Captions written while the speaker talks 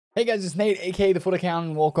Hey guys, it's Nate, aka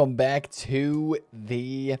TheFutAccountant. Welcome back to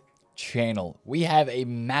the channel. We have a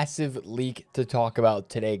massive leak to talk about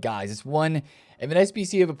today, guys. It's one of an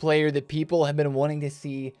SBC of a player that people have been wanting to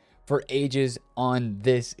see for ages on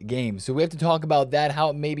this game. So we have to talk about that, how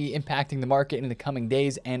it may be impacting the market in the coming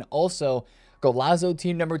days, and also Golazo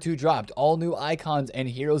Team Number 2 dropped all new icons and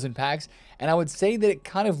heroes and packs, and I would say that it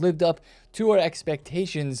kind of lived up to our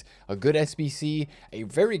expectations. A good SBC, a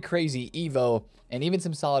very crazy Evo, and even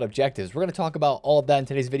some solid objectives. We're going to talk about all of that in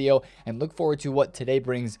today's video and look forward to what today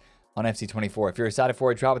brings on FC24. If you're excited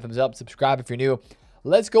for it, drop a thumbs up, subscribe if you're new.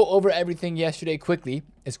 Let's go over everything yesterday quickly,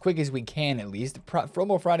 as quick as we can at least.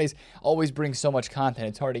 Promo Fridays always bring so much content,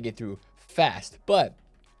 it's hard to get through fast, but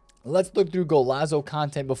let's look through Golazo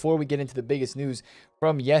content before we get into the biggest news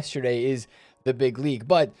from yesterday is the big league.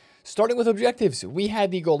 But starting with objectives, we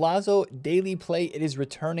had the Golazo daily play. It is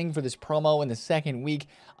returning for this promo in the second week.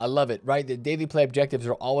 I love it, right? The daily play objectives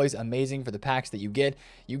are always amazing for the packs that you get.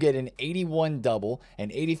 You get an 81 double,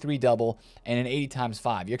 an 83 double, and an 80 times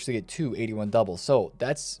 5. You actually get two 81 doubles. So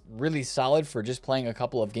that's really solid for just playing a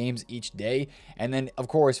couple of games each day. And then, of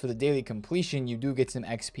course, for the daily completion, you do get some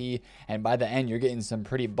XP. And by the end, you're getting some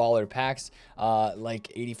pretty baller packs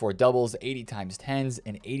like 84 doubles, 80 times 10s,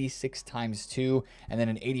 an 86 times 2, and then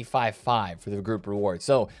an 85-5 for the group reward.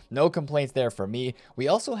 So no complaints there for me. We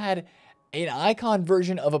also had an icon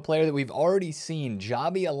version of a player that we've already seen.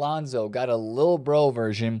 Javi Alonso got a little bro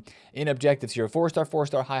version in objectives here.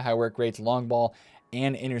 4-star, high work rates, long ball,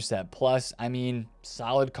 and intercept. Plus, I mean,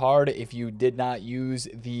 solid card if you did not use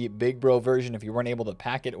the big bro version, if you weren't able to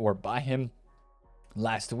pack it or buy him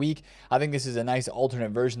last week. I think this is a nice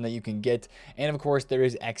alternate version that you can get. And of course, there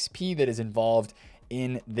is XP that is involved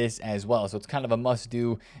in this as well. So it's kind of a must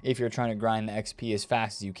do if you're trying to grind the XP as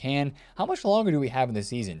fast as you can. How much longer do we have in the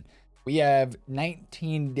season? We have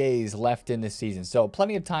 19 days left in this season, so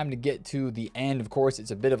plenty of time to get to the end. Of course, it's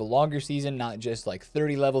a bit of a longer season, not just like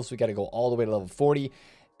 30 levels. So we got to go all the way to level 40.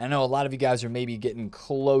 I know a lot of you guys are maybe getting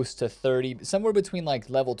close to 30, somewhere between like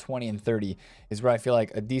level 20 and 30 is where I feel like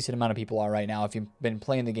a decent amount of people are right now if you've been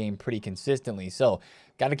playing the game pretty consistently. So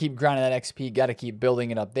got to keep grinding that XP, got to keep building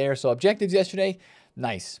it up there. So objectives yesterday,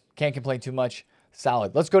 nice. Can't complain too much.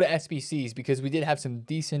 Solid. Let's go to SBCs because we did have some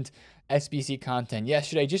decent SBC content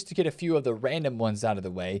yesterday. Just to get a few of the random ones out of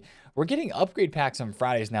the way, we're getting upgrade packs on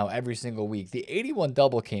Fridays now every single week. The 81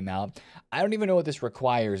 double came out. I don't even know what this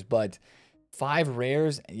requires, but 5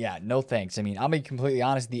 rares, yeah, no thanks. I mean, I'll be completely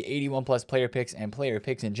honest, the 81 plus player picks and player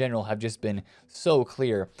picks in general have just been so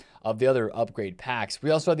clear of the other upgrade packs.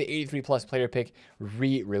 We also had the 83 plus player pick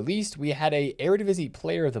re-released. We had a Eredivisie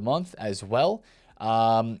player of the month as well.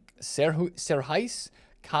 Serhais,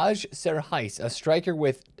 Kaj Serhais, a striker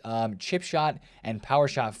with chip shot and power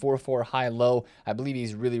shot 4-4 high-low. I believe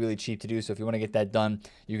he's really, really cheap to do, so if you want to get that done,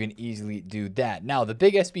 you can easily do that. Now, the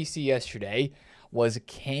big SBC yesterday was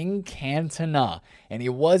King Cantona, and he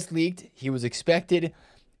was leaked, he was expected,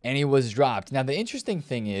 and he was dropped. Now, the interesting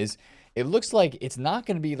thing is, it looks like it's not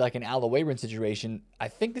going to be like an Aloe situation. I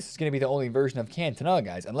think this is going to be the only version of Cantona,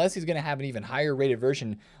 guys, unless he's going to have an even higher rated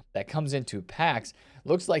version that comes into packs.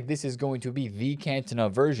 Looks like this is going to be the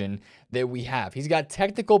Cantona version that we have. He's got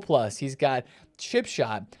technical plus, he's got chip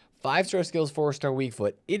shot, 5-star skills, 4-star weak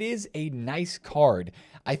foot. It is a nice card.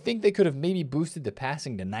 I think they could have maybe boosted the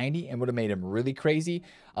passing to 90 and would have made him really crazy.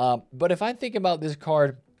 But if I think about this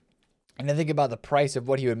card, and I think about the price of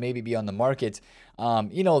what he would maybe be on the market,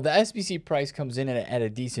 you know, the SBC price comes in at a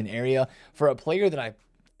decent area for a player that I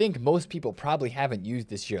think most people probably haven't used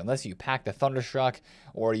this year, unless you packed the Thunderstruck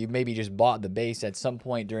or you maybe just bought the base at some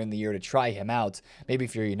point during the year to try him out. Maybe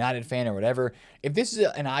if you're a United fan or whatever. If this is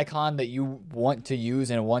an icon that you want to use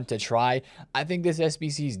and want to try, I think this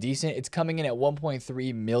SBC is decent. It's coming in at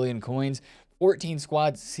 1.3 million coins. 14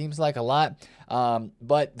 squads seems like a lot,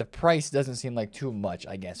 but the price doesn't seem like too much,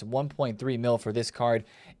 I guess. 1.3 mil for this card.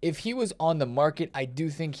 If he was on the market, I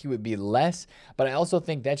do think he would be less, but I also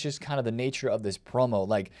think that's just kind of the nature of this promo.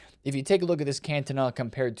 Like, if you take a look at this Cantona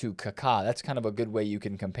compared to Kaká, that's kind of a good way you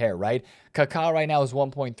can compare, right? Kaká right now is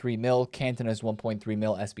 1.3 mil, Cantona is 1.3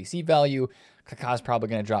 mil SBC value. Kaká's probably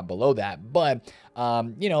going to drop below that, but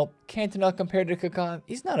you know, Cantona compared to Kaká,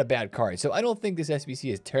 he's not a bad card. So I don't think this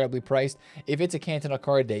SBC is terribly priced. If it's a Cantona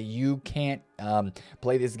card that you can't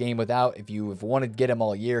play this game without, if you want to get him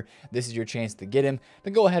all year, this is your chance to get him,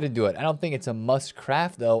 then go ahead and do it. I don't think it's a must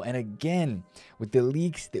craft though, and again, with the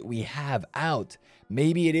leaks that we have out,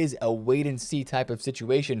 maybe it is a wait and see type of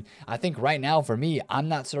situation. I think right now for me, I'm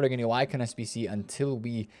not starting a new icon SBC until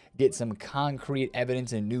we get some concrete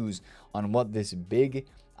evidence and news on what this big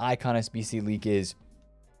icon SBC leak is.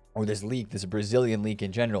 or this leak, this Brazilian leak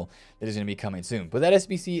in general, that is going to be coming soon. But that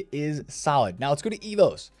SBC is solid. Now let's go to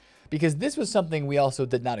Evos, because this was something we also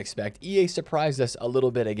did not expect. EA surprised us a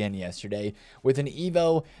little bit again yesterday with an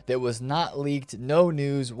Evo that was not leaked, no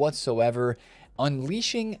news whatsoever,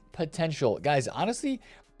 unleashing potential. Guys, honestly,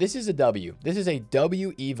 this is a W. This is a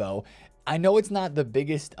W Evo. I know it's not the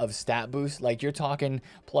biggest of stat boosts. Like, you're talking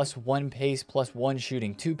 +1 pace, +1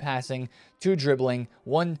 shooting, 2 passing, 2 dribbling,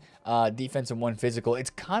 1 defense, and 1 physical.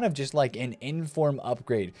 It's kind of just like an inform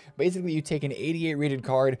upgrade. Basically, you take an 88 rated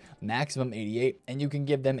card, maximum 88, and you can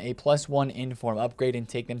give them a +1 inform upgrade and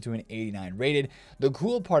take them to an 89 rated. The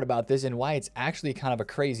cool part about this, and why it's actually kind of a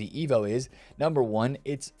crazy Evo, is number one,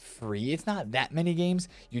 it's free. It's not that many games.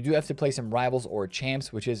 You do have to play some rivals or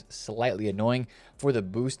champs, which is slightly annoying for the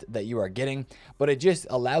boost that you are getting, but it just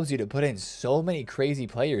allows you to put in so many crazy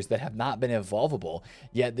players that have not been evolvable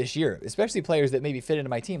yet this year, especially players that maybe fit into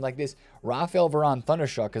my team. Like this Rafael Varane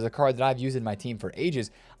Thunderstruck is a card that I've used in my team for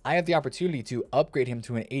ages. I have the opportunity to upgrade him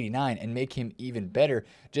to an 89 and make him even better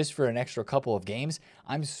just for an extra couple of games.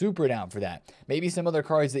 I'm super down for that. Maybe some other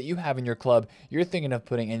cards that you have in your club you're thinking of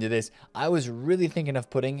putting into this. I was really thinking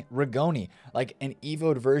of putting Rigoni, like an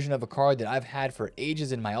evoed version of a card that I've had for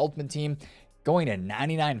ages in my ultimate team. Going to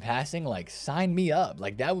 99 passing, like, sign me up.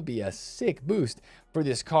 Like, that would be a sick boost for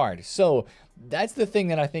this card. So that's the thing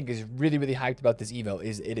that I think is really, really hyped about this Evo,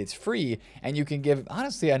 is it's free, and you can give,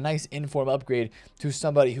 honestly, a nice inform upgrade to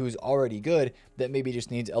somebody who's already good that maybe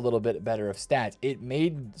just needs a little bit better of stats. It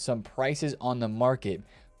made some prices on the market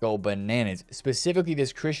go bananas, specifically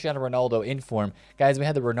this Cristiano Ronaldo inform. Guys, we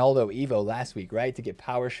had the Ronaldo Evo last week, right, to get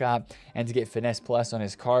power shot and to get finesse plus on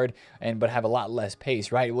his card, but have a lot less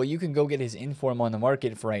pace, right? Well, you can go get his inform on the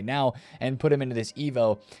market for right now and put him into this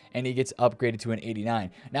Evo, and he gets upgraded to an 89.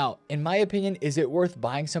 Now, in my opinion, is it worth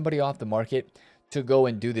buying somebody off the market to go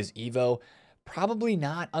and do this Evo? Probably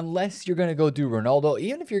not, unless you're going to go do Ronaldo.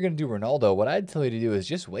 Even if you're going to do Ronaldo, what I'd tell you to do is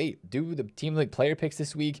just wait. Do the Team League player picks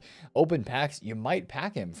this week. Open packs. You might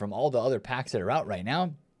pack him from all the other packs that are out right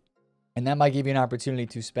now. And that might give you an opportunity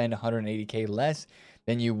to spend 180K less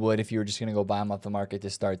than you would if you were just going to go buy them off the market to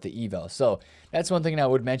start the Evo. So that's one thing I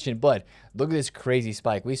would mention. But look at this crazy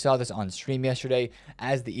spike. We saw this on stream yesterday.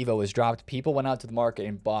 As the Evo was dropped, people went out to the market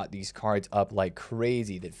and bought these cards up like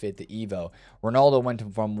crazy that fit the Evo. Ronaldo went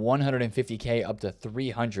from 150K up to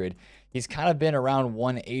 300. He's kind of been around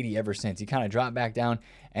 180 ever since. He kind of dropped back down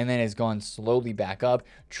and then has gone slowly back up.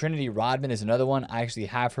 Trinity Rodman is another one. I actually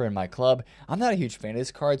have her in my club. I'm not a huge fan of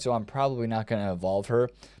this card, so I'm probably not going to evolve her.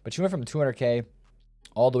 But she went from 200K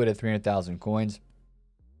all the way to 300,000 coins.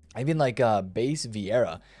 Even like base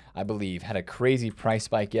Vieira, I believe, had a crazy price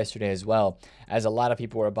spike yesterday as well, as a lot of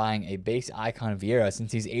people were buying a base icon Vieira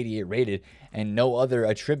since he's 88 rated and no other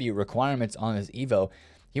attribute requirements on this Evo.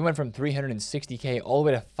 He went from 360K all the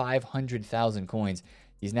way to 500,000 coins.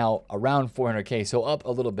 He's now around 400K, so up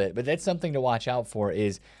a little bit. But that's something to watch out for,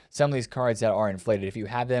 is some of these cards that are inflated. If you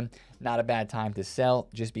have them, not a bad time to sell,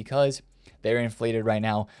 just because they're inflated right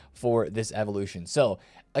now for this evolution. So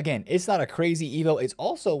again, it's not a crazy Evo. It's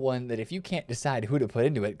also one that if you can't decide who to put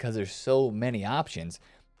into it because there's so many options,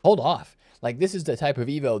 hold off. Like, this is the type of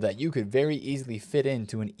Evo that you could very easily fit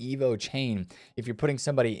into an Evo chain if you're putting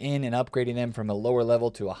somebody in and upgrading them from a lower level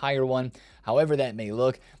to a higher one. However that may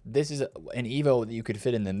look, this is an Evo that you could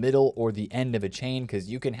fit in the middle or the end of a chain, because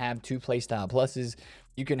you can have 2 playstyle pluses.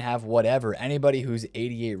 You can have whatever. Anybody who's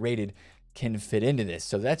 88 rated can fit into this.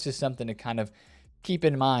 So that's just something to kind of keep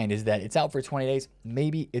in mind, is that it's out for 20 days.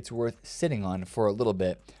 Maybe it's worth sitting on for a little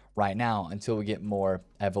bit right now until we get more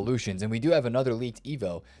evolutions. And we do have another leaked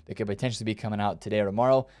Evo that could potentially be coming out today or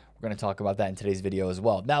tomorrow. We're going to talk about that in today's video as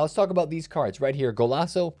well. Now let's talk about these cards right here.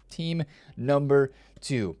 Golasso, team number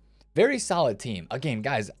 2. Very solid team. Again,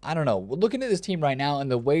 guys, I don't know. We're looking at this team right now, and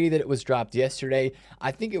the way that it was dropped yesterday,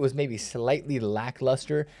 I think it was maybe slightly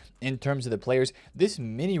lackluster in terms of the players. This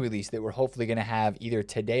mini release that we're hopefully going to have either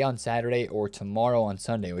today on Saturday or tomorrow on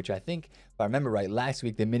Sunday, which I think, if I remember right, last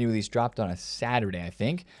week the mini release dropped on a Saturday, I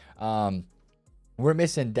think. We're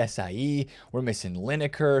missing Desai. We're missing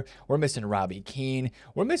Lineker. We're missing Robbie Keane.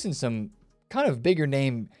 We're missing some kind of bigger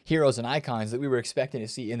name heroes and icons that we were expecting to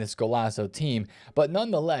see in this Golasso team. But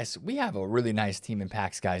nonetheless, we have a really nice team in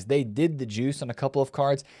packs, guys. They did the juice on a couple of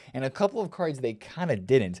cards, and a couple of cards they kind of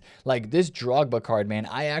didn't. Like this Drogba card, man.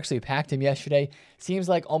 I actually packed him yesterday. Seems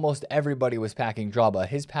like almost everybody was packing Drogba.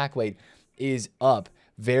 His pack weight is up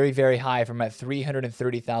very, very high from that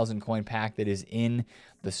 330,000 coin pack that is in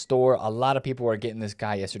the store. A lot of people are getting this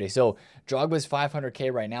guy yesterday. So Drogba's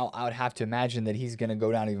 500K right now. I would have to imagine that he's going to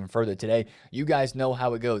go down even further today. You guys know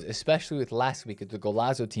how it goes, especially with last week at the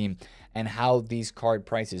Golazo team and how these card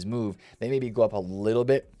prices move. They maybe go up a little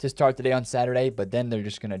bit to start the day on Saturday, but then they're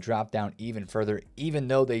just going to drop down even further, even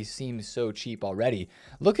though they seem so cheap already.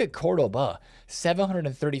 Look at Cordoba,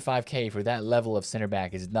 735K for that level of center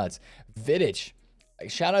back is nuts. Vidic,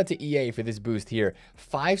 shout out to EA for this boost here.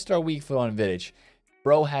 5-star weak foot on Vidic.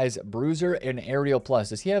 Bro has Bruiser and Aerial Plus.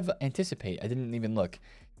 Does he have Anticipate? I didn't even look.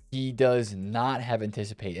 He does not have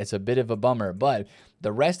Anticipate. It's a bit of a bummer, but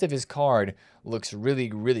the rest of his card looks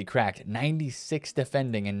really, really cracked. 96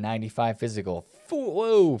 defending and 95 physical.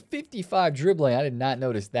 Whoa, 55 dribbling. I did not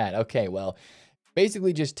notice that. Okay, well,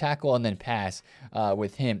 basically just tackle and then pass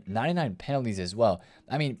with him. 99 penalties as well.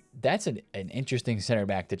 I mean, that's an interesting center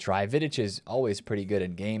back to try. Vidic is always pretty good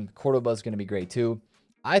in game. Cordoba's going to be great too.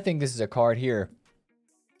 I think this is a card here.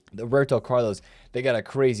 The Roberto Carlos, they got a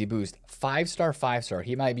crazy boost. 5-star, 5-star.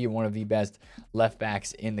 He might be one of the best left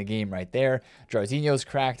backs in the game right there. Jarzinho's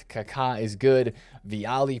cracked. Kaká is good.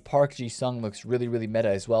 Viali, Park Ji-sung looks really, really meta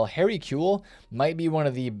as well. Harry Kewell might be one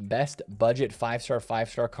of the best budget 5-star,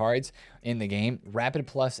 5-star cards in the game. Rapid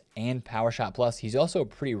Plus and Power Shot Plus. He's also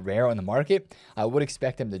pretty rare on the market. I would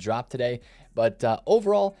expect him to drop today. But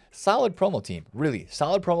overall, solid promo team. Really,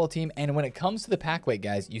 solid promo team. And when it comes to the pack weight,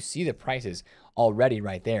 guys, you see the prices already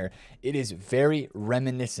right there. It is very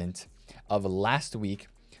reminiscent of last week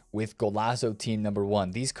with Golazo team number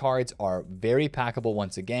 1. These cards are very packable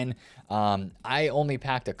once again. I only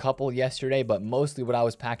packed a couple yesterday, but mostly what I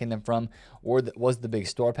was packing them from was the big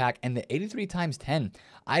store pack and the 83 times 10.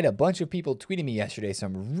 I had a bunch of people tweeting me yesterday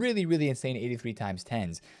some really, really insane 83 times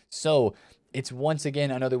 10s. So it's once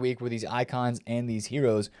again another week where these icons and these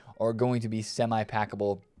heroes are going to be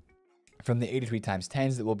semi-packable from the 83 times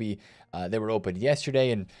 10s that will be they were opened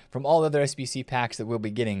yesterday, and from all the other SBC packs that we'll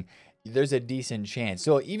be getting. There's a decent chance.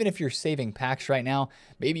 So even if you're saving packs right now,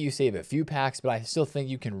 maybe you save a few packs, but I still think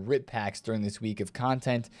you can rip packs during this week of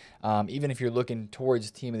content. Even if you're looking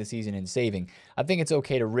towards team of the season and saving, I think it's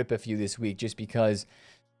okay to rip a few this week just because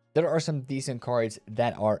there are some decent cards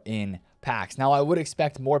that are in packs. Now, I would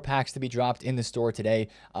expect more packs to be dropped in the store today.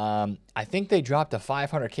 I think they dropped a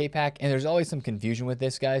 500K pack, and there's always some confusion with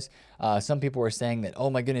this, guys. Some people were saying that, oh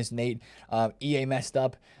my goodness, Nate, EA messed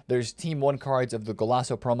up. There's Team 1 cards of the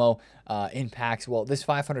Golazo promo in packs. Well, this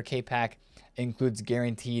 500K pack includes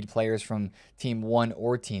guaranteed players from Team 1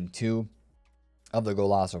 or Team 2 of the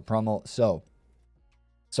Golazo promo. So,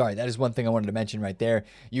 sorry, that is one thing I wanted to mention right there.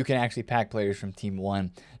 You can actually pack players from Team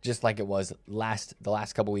 1, just like it was the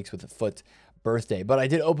last couple weeks with the Foot birthday. But I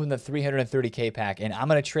did open the 330K pack, and I'm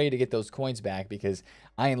going to trade to get those coins back because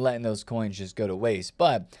I ain't letting those coins just go to waste.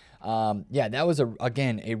 But, yeah, that was,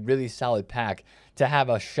 again, a really solid pack to have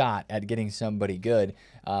a shot at getting somebody good,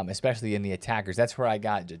 especially in the attackers. That's where I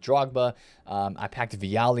got Drogba. I packed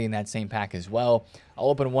Viali in that same pack as well. I'll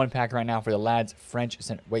open one pack right now for the lads. French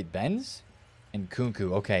center. Wait, Benz? And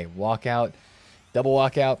Kunku. Okay, walkout. Double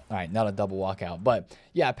walkout. All right, not a double walkout. But,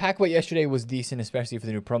 yeah, pack weight yesterday was decent, especially for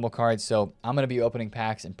the new promo cards. So, I'm going to be opening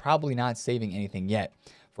packs and probably not saving anything yet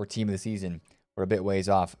for Team of the Season. We're a bit ways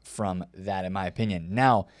off from that, in my opinion.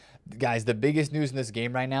 Now, guys, the biggest news in this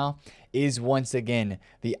game right now is, once again,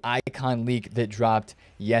 the icon leak that dropped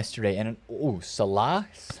yesterday. And, oh, Salah,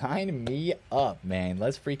 sign me up, man.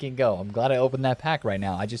 Let's freaking go. I'm glad I opened that pack right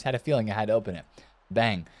now. I just had a feeling I had to open it.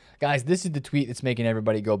 Bang. Guys, this is the tweet that's making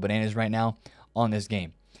everybody go bananas right now on this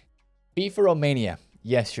game. FIFA Romania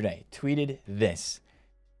yesterday tweeted this.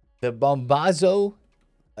 The Bombazo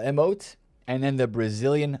emote and then the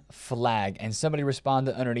Brazilian flag. And somebody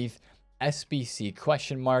responded underneath SBC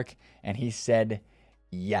question mark, and he said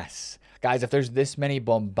yes. Guys, if there's this many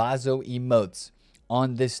Bombazo emotes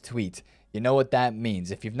on this tweet, you know what that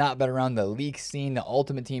means. If you've not been around the league scene, the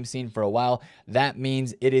Ultimate Team scene for a while, that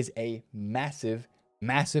means it is a massive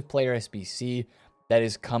player SBC that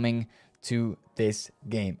is coming to this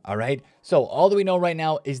game. All right. So all that we know right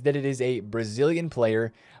now is that it is a Brazilian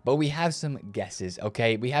player, but we have some guesses.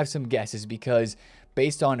 Okay. We have some guesses because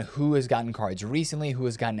based on who has gotten cards recently, who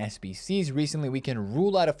has gotten SBCs recently, we can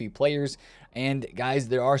rule out a few players. And guys,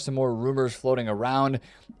 there are some more rumors floating around.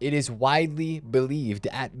 It is widely believed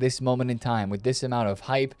at this moment in time, with this amount of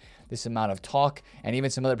hype, this amount of talk, and even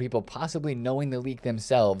some other people possibly knowing the leak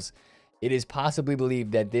themselves, it is possibly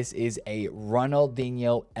believed that this is a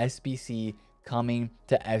Ronaldinho SBC coming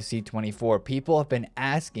to FC24. People have been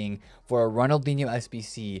asking for a Ronaldinho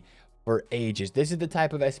SBC for ages. This is the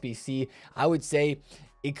type of SBC I would say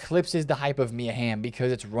eclipses the hype of Mia Hamm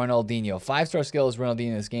because it's Ronaldinho. 5-star skill is Ronaldinho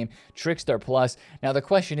in this game. Trickstar Plus. Now the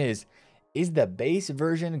question is the base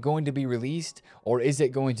version going to be released, or is it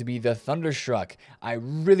going to be the Thunderstruck? I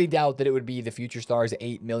really doubt that it would be the Future Stars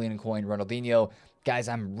 8 million coin Ronaldinho. Guys,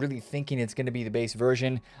 I'm really thinking it's going to be the base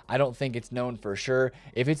version. I don't think it's known for sure.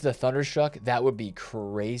 If it's the Thunderstruck, that would be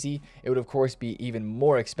crazy. It would, of course, be even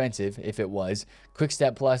more expensive if it was. Quick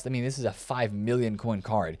Step Plus, I mean, this is a 5 million coin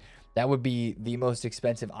card. That would be the most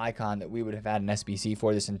expensive icon that we would have had an SBC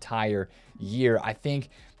for this entire year. I think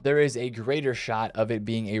there is a greater shot of it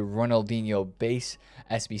being a Ronaldinho base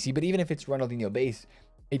SBC. But even if it's Ronaldinho base,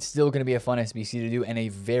 it's still going to be a fun SBC to do and a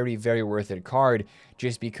very, very worth it card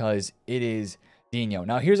just because it is Dino.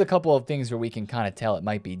 Now, here's a couple of things where we can kind of tell it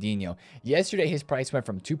might be Dino. Yesterday, his price went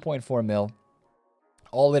from 2.4 mil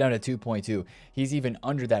all the way down to 2.2. He's even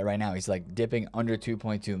under that right now. He's like dipping under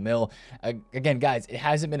 2.2 mil. Again, guys, it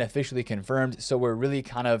hasn't been officially confirmed, so we're really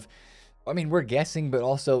kind of, I mean, we're guessing, but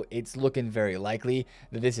also it's looking very likely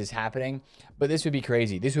that this is happening. But this would be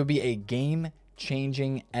crazy. This would be a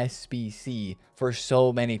game-changing SBC for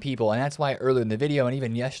so many people. And that's why earlier in the video and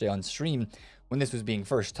even yesterday on stream, when this was being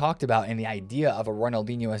first talked about and the idea of a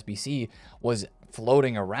Ronaldinho SBC was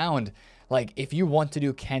floating around, like, if you want to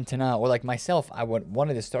do Cantona, or like myself, I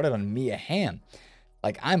wanted to start it on Mia Hamm.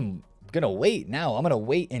 Like, I'm going to wait now. I'm going to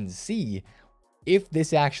wait and see if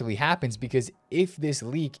this actually happens, because if this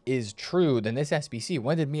leak is true, then this SBC,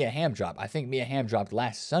 when did Mia Hamm drop? I think Mia Hamm dropped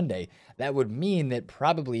last Sunday. That would mean that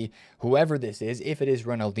probably whoever this is, if it is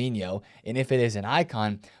Ronaldinho, and if it is an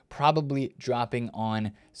icon, probably dropping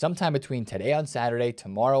on sometime between today on Saturday,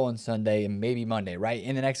 tomorrow on Sunday, and maybe Monday, right?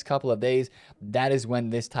 In the next couple of days, that is when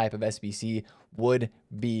this type of SBC would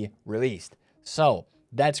be released. So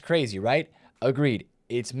that's crazy, right? Agreed.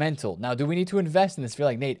 It's mental. Now, do we need to invest in this? Feel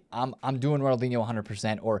like, Nate, I'm doing Ronaldinho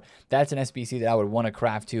 100%, or that's an SBC that I would want to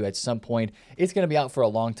craft to at some point. It's going to be out for a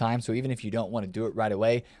long time, so even if you don't want to do it right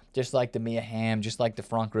away, just like the Mia Hamm, just like the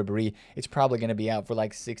Franck Ribéry, it's probably going to be out for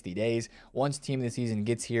like 60 days. Once team of the season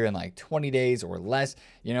gets here in like 20 days or less,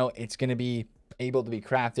 you know, it's going to be able to be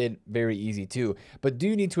crafted very easy too. But do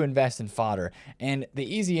you need to invest in fodder? And the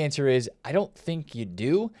easy answer is I don't think you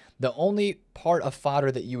do. The only part of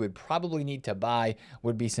fodder that you would probably need to buy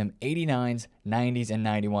would be some 89s, 90s, and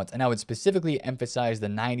 91s. And I would specifically emphasize the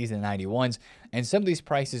 90s and 91s. And some of these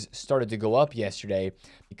prices started to go up yesterday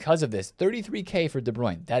because of this. 33K for De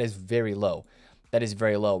Bruyne. That is very low. That is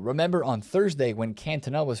very low. Remember on Thursday when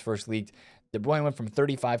Cantona was first leaked, De Bruyne went from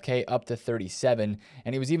 35K up to 37,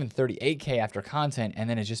 and he was even 38K after content, and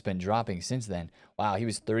then it's just been dropping since then. Wow, he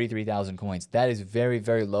was 33,000 coins. That is very,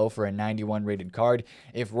 very low for a 91 rated card.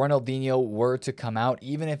 If Ronaldinho were to come out,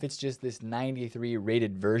 even if it's just this 93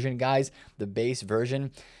 rated version, guys, the base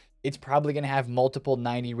version, it's probably going to have multiple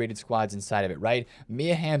 90 rated squads inside of it, right?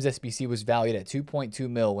 Mia Hamm's SBC was valued at 2.2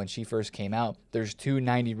 mil when she first came out. There's two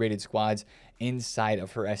 90 rated squads inside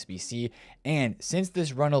of her SBC. And since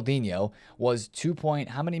this Ronaldinho was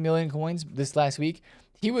how many million coins this last week?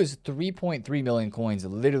 He was 3.3 million coins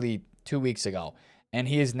literally 2 weeks ago. And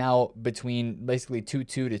he is now between basically 2.2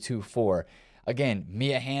 to 2.4. Again,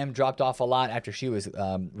 Mia Hamm dropped off a lot after she was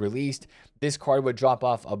released. This card would drop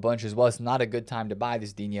off a bunch as well. It's not a good time to buy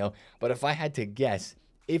this Dino. But if I had to guess,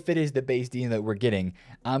 if it is the base Dino that we're getting,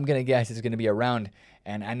 I'm going to guess it's going to be around,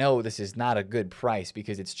 and I know this is not a good price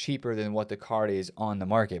because it's cheaper than what the card is on the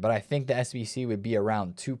market, but I think the SBC would be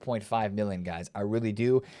around 2.5 million, guys. I really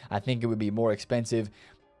do. I think it would be more expensive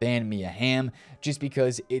than Mia Hamm just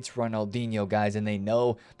because it's Ronaldinho, guys, and they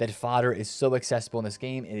know that fodder is so accessible in this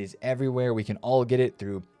game. It is everywhere. We can all get it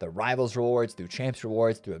through the rivals rewards, through champs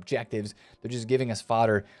rewards, through objectives. They're just giving us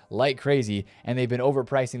fodder like crazy, and they've been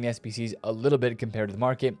overpricing the SBCs a little bit compared to the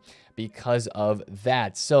market because of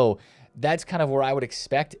that. So that's kind of where I would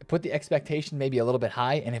expect. Put the expectation maybe a little bit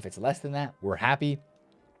high, and if it's less than that, we're happy.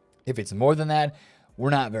 If it's more than that, we're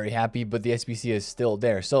not very happy, but the SBC is still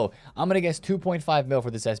there. So I'm going to guess 2.5 mil for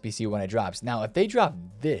this SBC when it drops. Now, if they drop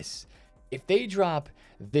this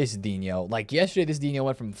Dino, like yesterday, this Dino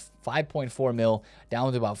went from 5.4 mil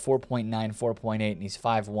down to about 4.9, 4.8, and he's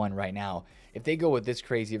 5.1 right now. If they go with this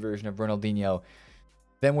crazy version of Ronaldinho,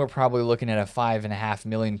 then we're probably looking at a 5.5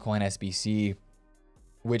 million coin SBC,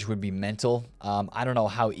 which would be mental. I don't know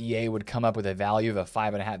how EA would come up with a value of a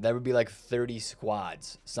 5.5. That would be like 30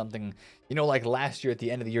 squads. Something, you know, like last year at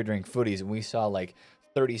the end of the year during footies, and we saw like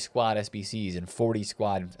 30 squad SBCs and 40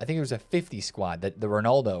 squad. I think it was a 50 squad. That the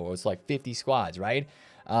Ronaldo was like 50 squads, right?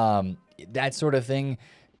 That sort of thing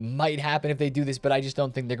might happen if they do this, but I just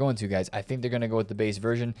don't think they're going to, guys. I think they're going to go with the base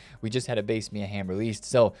version. We just had a base Mia Hamm released,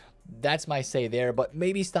 so that's my say there. But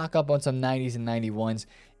maybe stock up on some 90s and 91s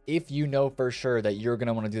if you know for sure that you're going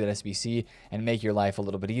to want to do that SBC and make your life a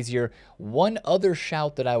little bit easier. One other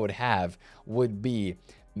shout that I would have would be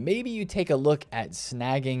maybe you take a look at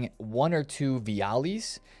snagging 1 or 2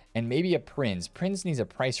 Vialis and maybe a Prince. Prince needs a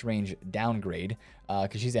price range downgrade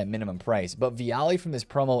because she's at minimum price. But Viali from this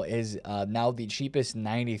promo is now the cheapest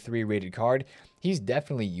 93 rated card. He's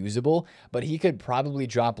definitely usable, but he could probably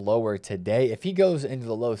drop lower today. If he goes into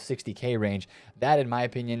the low 60K range, that in my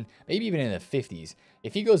opinion, maybe even in the 50s.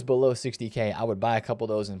 If he goes below 60K, I would buy a couple of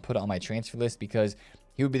those and put it on my transfer list because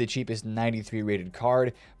he would be the cheapest 93 rated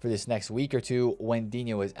card for this next week or two when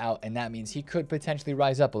Dino is out, and that means he could potentially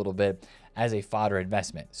rise up a little bit as a fodder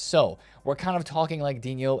investment. So we're kind of talking like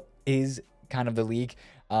Dino is kind of the leak,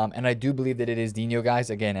 and I do believe that it is Dino, guys.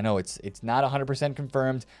 Again, I know it's not 100%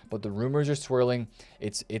 confirmed, but the rumors are swirling.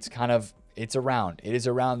 It's around. It is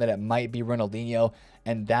around that it might be Ronaldinho,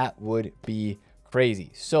 and that would be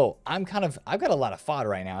crazy. So I've got a lot of fodder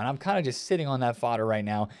right now, and I'm kind of just sitting on that fodder right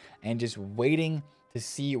now and just waiting to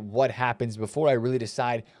see what happens before I really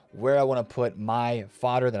decide where I want to put my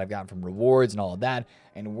fodder that I've gotten from rewards and all of that,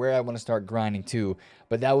 and where I want to start grinding to.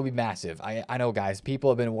 But that would be massive. I know, guys, people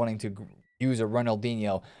have been wanting to use a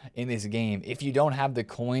Ronaldinho in this game. If you don't have the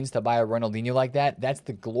coins to buy a Ronaldinho like that, that's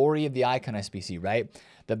the glory of the Icon SBC, right?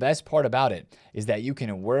 The best part about it is that you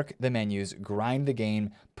can work the menus, grind the game,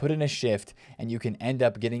 put in a shift, and you can end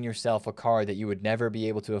up getting yourself a card that you would never be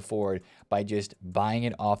able to afford by just buying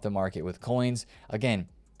it off the market with coins. Again,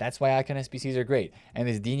 that's why Icon SBCs are great. And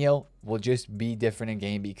this Dino will just be different in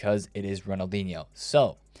game because it is Ronaldinho.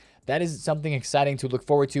 So that is something exciting to look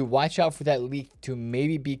forward to. Watch out for that leak to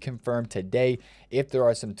maybe be confirmed today. If there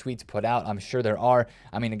are some tweets put out, I'm sure there are.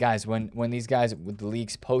 I mean, guys, when these guys with the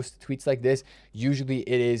leaks post tweets like this, usually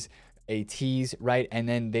it is a tease, right? And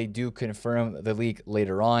then they do confirm the leak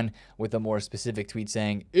later on with a more specific tweet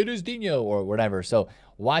saying it is Dino or whatever. So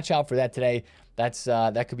watch out for that today.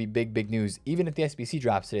 That could be big news. Even if the SBC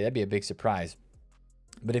drops today, that'd be a big surprise.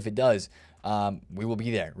 But if it does, we will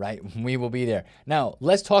be there, right? We will be there. Now,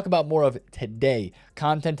 let's talk about more of today.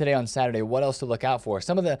 Content today on Saturday. What else to look out for?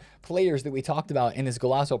 Some of the players that we talked about in this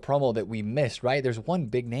Golasso promo that we missed, right? There's one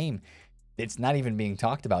big name that's not even being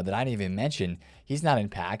talked about that I didn't even mention. He's not in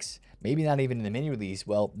packs, maybe not even in the mini release.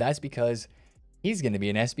 Well, that's because he's going to be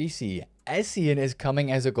an SBC. Essien is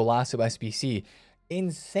coming as a Golasso SBC.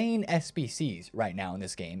 Insane SBCs right now in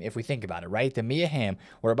this game, if we think about it, right? The Mia Hamm,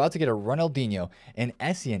 we're about to get a Ronaldinho, an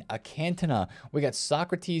Essien, a Cantona. We got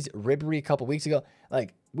Socrates, Ribery a couple weeks ago.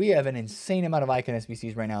 Like, we have an insane amount of Icon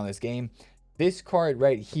SBCs right now in this game. This card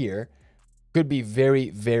right here could be very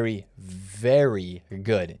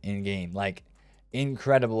good in game. Like,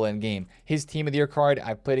 incredible in game. His Team of the Year card,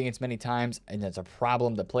 I've played against many times, and that's a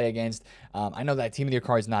problem to play against. I know that Team of the Year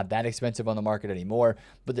card is not that expensive on the market anymore,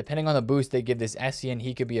 but depending on the boost they give this Essien,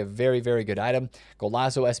 he could be a very good item.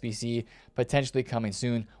 Golasso SBC potentially coming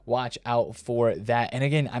soon. Watch out for that. And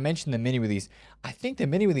again, I mentioned the mini release. I think the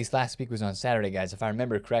mini release last week was on Saturday, guys, if I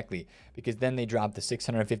remember correctly, because then they dropped the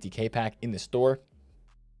 650K pack in the store.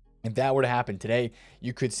 If that were to happen today,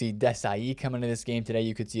 you could see Desai come into this game today.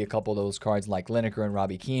 You could see a couple of those cards like Lineker and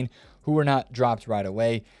Robbie Keane, who were not dropped right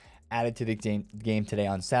away, added to the game today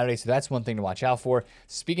on Saturday. So that's one thing to watch out for.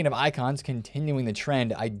 Speaking of icons, continuing the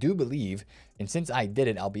trend, I do believe, and since I did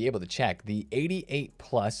it, I'll be able to check, the 88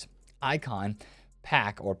 plus icon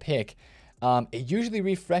pack or pick. It usually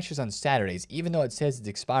refreshes on Saturdays, even though it says it's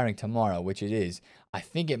expiring tomorrow, which it is. I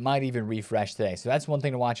think it might even refresh today. So that's one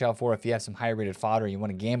thing to watch out for if you have some high rated fodder and you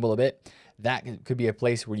want to gamble a bit. That could be a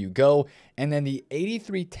place where you go. And then the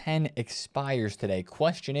 8310 expires today.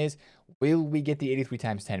 Question is, will we get the 83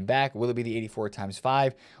 times 10 back? Will it be the 84 times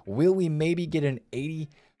 5? Will we maybe get an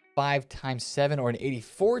 85 times 7 or an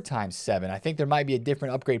 84 times 7? I think there might be a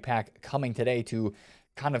different upgrade pack coming today to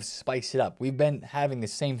kind of spice it up. We've been having the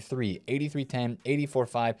same three: 8310,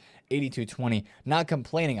 84.5, 8220. Not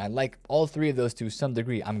complaining. I like all three of those to some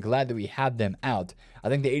degree. I'm glad that we have them out. I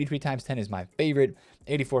think the 83 times 10 is my favorite.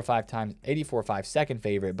 84.5 second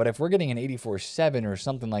favorite. But if we're getting an 84.7 or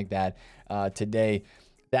something like that today,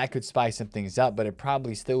 that could spice some things up. But it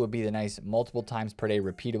probably still would be the nice multiple times per day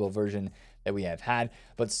repeatable version that we have had.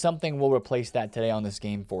 But something will replace that today on this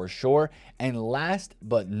game for sure. And last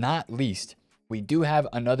but not least, we do have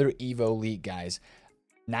another Evo leak, guys.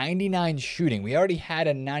 99 shooting. We already had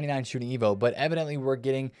a 99 shooting Evo, but evidently we're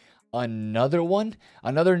getting another one.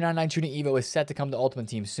 Another 99 shooting Evo is set to come to Ultimate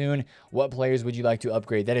Team soon. What players would you like to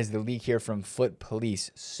upgrade? That is the leak here from Foot Police.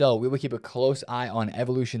 So we will keep a close eye on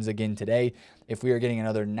evolutions again today. If we are getting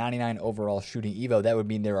another 99 overall shooting Evo, that would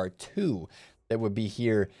mean there are 2 that would be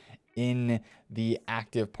here in the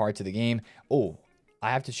active parts of the game. Oh, I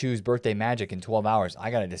have to choose Birthday Magic in 12 hours. I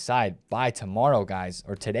got to decide by tomorrow, guys,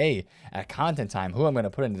 or today at content time, who I'm going to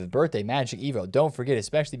put into the Birthday Magic Evo. Don't forget,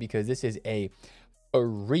 especially because this is a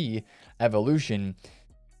re-evolution,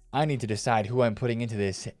 I need to decide who I'm putting into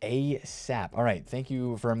this ASAP. All right, thank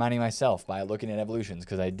you for reminding myself by looking at evolutions,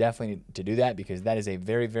 because I definitely need to do that, because that is a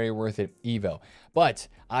very, very worth it Evo. But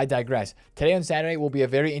I digress. Today on Saturday will be a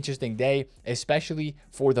very interesting day, especially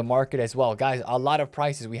for the market as well. Guys, a lot of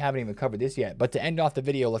prices. We haven't even covered this yet. But to end off the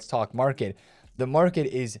video, let's talk market. The market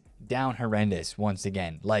is down horrendous once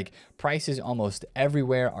again. Like, prices almost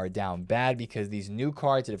everywhere are down bad because these new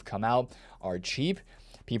cards that have come out are cheap.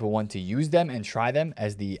 People want to use them and try them,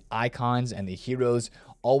 as the icons and the heroes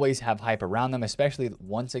always have hype around them, especially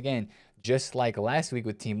once again, just like last week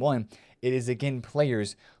with Team 1, it is again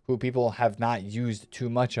players who people have not used too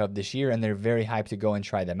much of this year, and they're very hyped to go and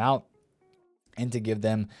try them out and to give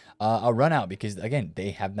them a run out, because again,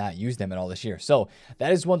 they have not used them at all this year. So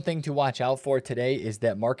that is one thing to watch out for today, is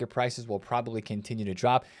that market prices will probably continue to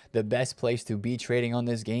drop. The best place to be trading on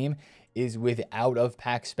this game is with out of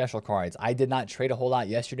pack special cards. I did not trade a whole lot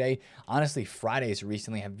yesterday. Honestly, Fridays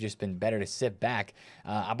recently have just been better to sit back.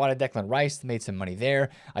 I bought a Declan Rice, made some money there.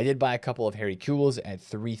 I did buy a couple of Harry Kewells at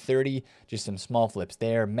 330, just some small flips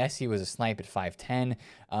there. Messi was a snipe at 510.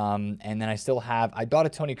 And then I bought a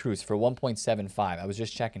Tony Cruz for 1.75. I was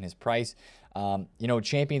just checking his price. You know,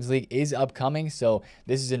 Champions League is upcoming, so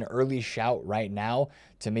this is an early shout right now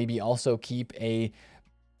to maybe also keep a,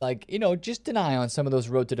 like, you know, just an eye on some of those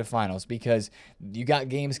road to the finals, because you got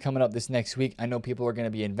games coming up this next week. I know people are going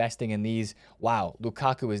to be investing in these. Wow,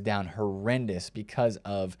 Lukaku is down horrendous because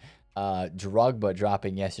of Drogba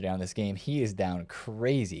dropping yesterday on this game. He is down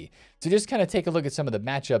crazy. So just kind of take a look at some of the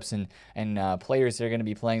matchups and players that are going to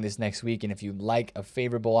be playing this next week. And if you like a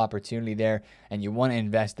favorable opportunity there and you want to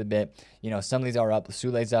invest a bit, you know, some of these are up.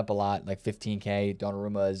 Sule's up a lot, like 15K.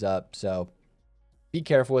 Donnarumma is up. So be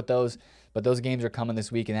careful with those. But those games are coming this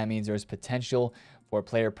week, and that means there's potential for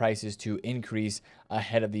player prices to increase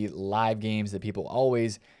ahead of the live games that people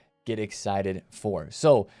always get excited for.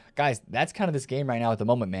 So, guys, that's kind of this game right now at the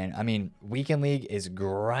moment, man. I mean, Weekend League is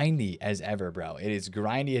grindy as ever, bro. It is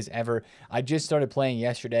grindy as ever. I just started playing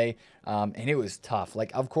yesterday, and it was tough.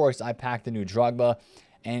 Like, of course, I packed the new Drogba,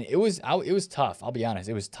 and it was tough. I'll be honest.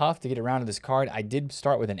 It was tough to get around to this card. I did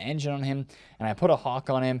start with an engine on him, and I put a hawk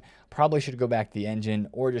on him. Probably should go back to the engine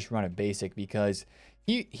or just run a basic, because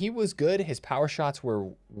he was good. His power shots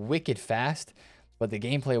were wicked fast, but the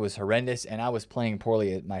gameplay was horrendous, and I was playing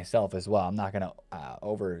poorly myself as well. I'm not going to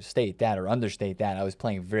overstate that or understate that. I was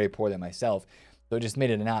playing very poorly myself, so it just made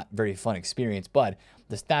it a not very fun experience. But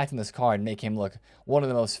the stats in this card make him look one of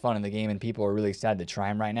the most fun in the game, and people are really excited to try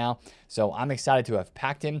him right now. So I'm excited to have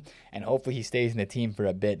packed him, and hopefully he stays in the team for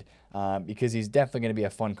a bit, because he's definitely going to be a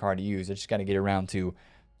fun card to use. I just got to get around to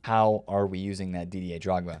how are we using that DDA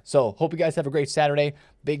Drogba. So hope you guys have a great Saturday.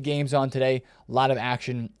 Big games on today. A lot of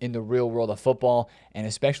action in the real world of football, and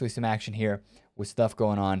especially some action here with stuff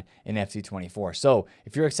going on in FC24. So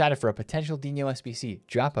if you're excited for a potential Dino SBC,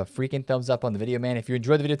 drop a freaking thumbs up on the video, man. If you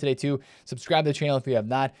enjoyed the video today too, subscribe to the channel if you have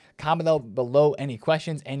not. Comment down below any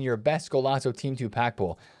questions and your best Golazo Team 2 pack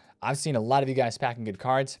pull. I've seen a lot of you guys packing good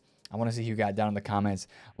cards. I want to see who you got down in the comments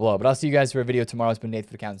below. But I'll see you guys for a video tomorrow. It's been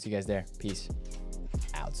TheFutAccountant. See you guys there. Peace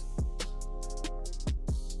out.